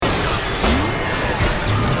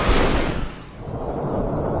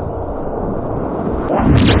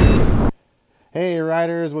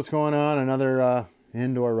riders, what's going on? Another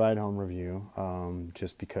indoor ride home review.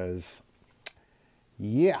 Just because,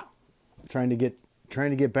 yeah, trying to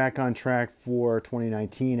get back on track for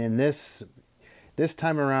 2019. And this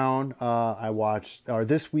time around,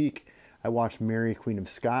 this week I watched Mary, Queen of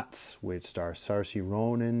Scots, which stars Saoirse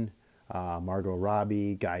Ronan, Margot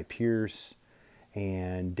Robbie, Guy Pearce,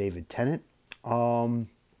 and David Tennant. And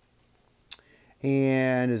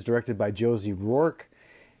is directed by Josie Rourke.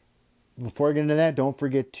 Before I get into that, don't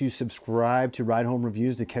forget to subscribe to Ride Home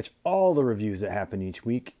Reviews to catch all the reviews that happen each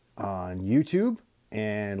week on YouTube,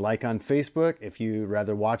 and like on Facebook if you'd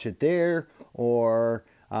rather watch it there, or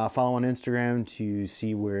follow on Instagram to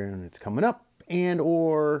see where it's coming up, and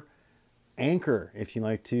or Anchor if you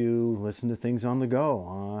like to listen to things on the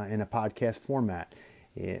go in a podcast format.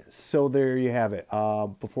 Yeah, so there you have it.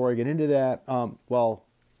 Before I get into that, so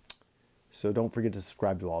don't forget to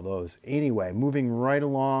subscribe to all those. Anyway, moving right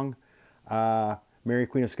along, Mary,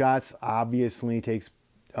 Queen of Scots obviously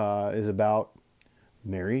is about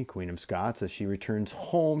Mary, Queen of Scots, as she returns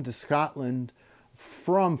home to Scotland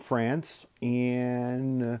from France,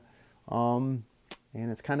 and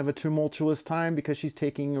it's kind of a tumultuous time because she's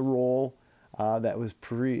taking a role that was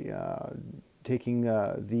taking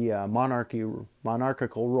the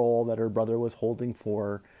monarchical role that her brother was holding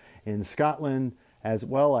for in Scotland, as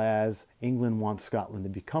well as England wants Scotland to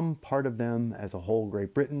become part of them as a whole,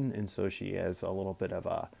 Great Britain, and so she has a little bit of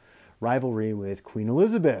a rivalry with Queen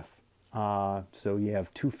Elizabeth. So you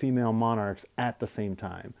have two female monarchs at the same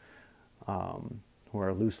time who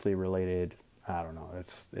are loosely related. I don't know.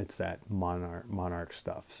 It's that monarch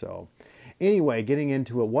stuff. So anyway, getting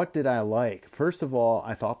into it, what did I like? First of all,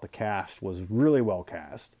 I thought the cast was really well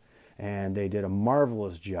cast, and they did a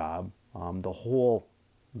marvelous job. The whole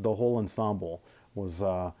ensemble was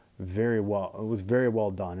very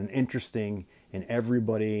well done and interesting, and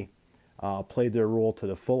everybody played their role to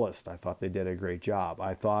the fullest. I thought they did a great job.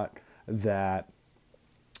 I thought that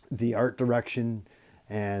the art direction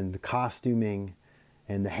and the costuming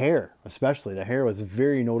and the hair, especially the hair, was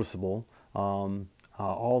very noticeable.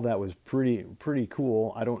 All that was pretty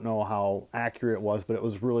cool. I don't know how accurate it was, but it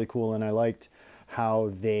was really cool, and I liked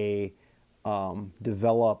how they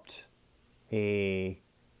developed a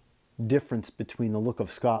difference between the look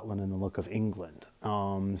of Scotland and the look of England.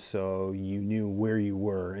 So you knew where you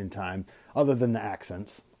were in time, other than the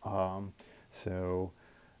accents. So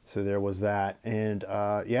there was that, and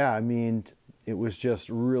I mean, it was just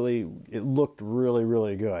it looked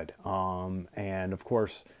really good. And of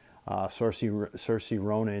course, Saoirse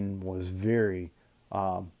Ronan was very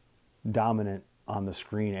dominant on the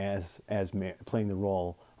screen as playing the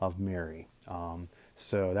role of Mary.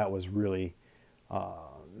 So that was really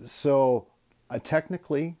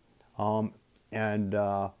technically and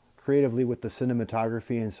creatively with the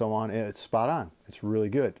cinematography and so on, it's spot on. It's really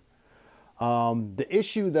good. The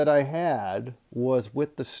issue that I had was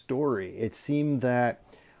with the story. It seemed that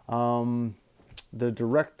the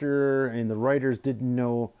director and the writers didn't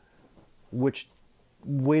know which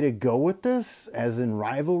way to go with this, as in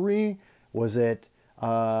rivalry. Was it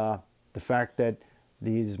the fact that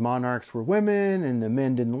these monarchs were women and the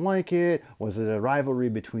men didn't like it? Was it a rivalry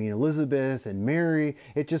between Elizabeth and Mary?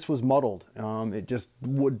 It just was muddled. It just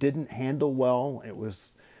didn't handle well. It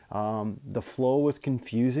was the flow was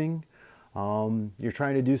confusing. You're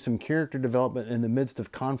trying to do some character development in the midst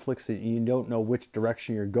of conflicts that you don't know which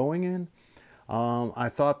direction you're going in. I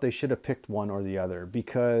thought they should have picked one or the other,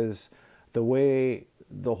 because the way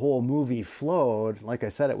the whole movie flowed, like I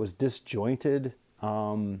said, it was disjointed.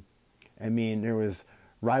 I mean, there was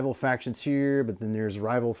rival factions here, but then there's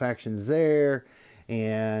rival factions there,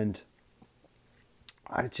 and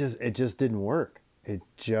it just didn't work. It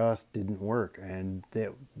just didn't work, and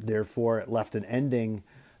therefore it left an ending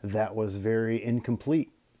that was very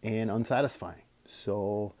incomplete and unsatisfying.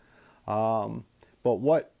 So, but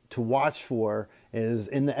what to watch for is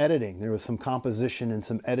in the editing. There was some composition and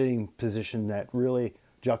some editing position that really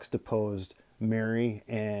juxtaposed Mary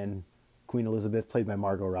and Queen Elizabeth, played by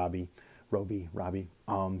Margot Robbie.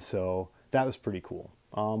 So that was pretty cool.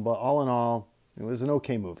 But all in all, it was an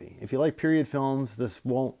okay movie. If you like period films, this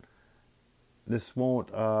will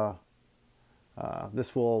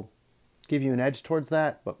give you an edge towards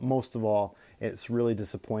that, but most of all, it's really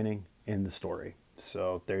disappointing in the story.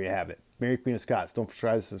 So there you have it. Mary, Queen of Scots. Don't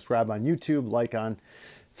forget to subscribe on YouTube, like on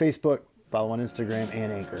Facebook, follow on Instagram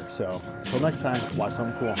and Anchor. So until next time, watch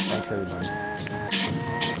something cool. Thanks, everybody.